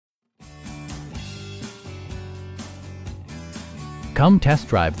Come test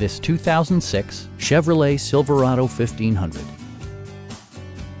drive this 2006 Chevrolet Silverado 1500.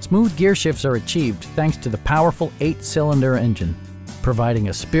 Smooth gear shifts are achieved thanks to the powerful 8-cylinder engine, providing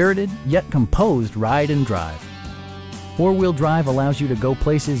a spirited yet composed ride and drive. Four-wheel drive allows you to go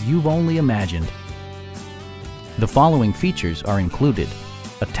places you've only imagined. The following features are included: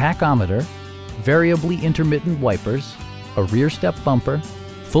 a tachometer, variably intermittent wipers, a rear step bumper,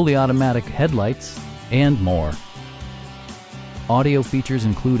 fully automatic headlights, and more. Audio features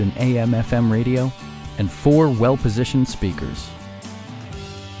include an AM/FM radio and 4 well-positioned speakers.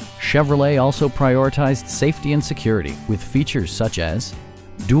 Chevrolet also prioritized safety and security with features such as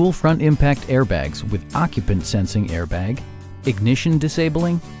dual front impact airbags with occupant sensing airbag, ignition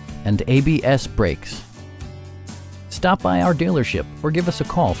disabling, and ABS brakes. Stop by our dealership or give us a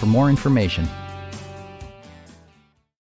call for more information.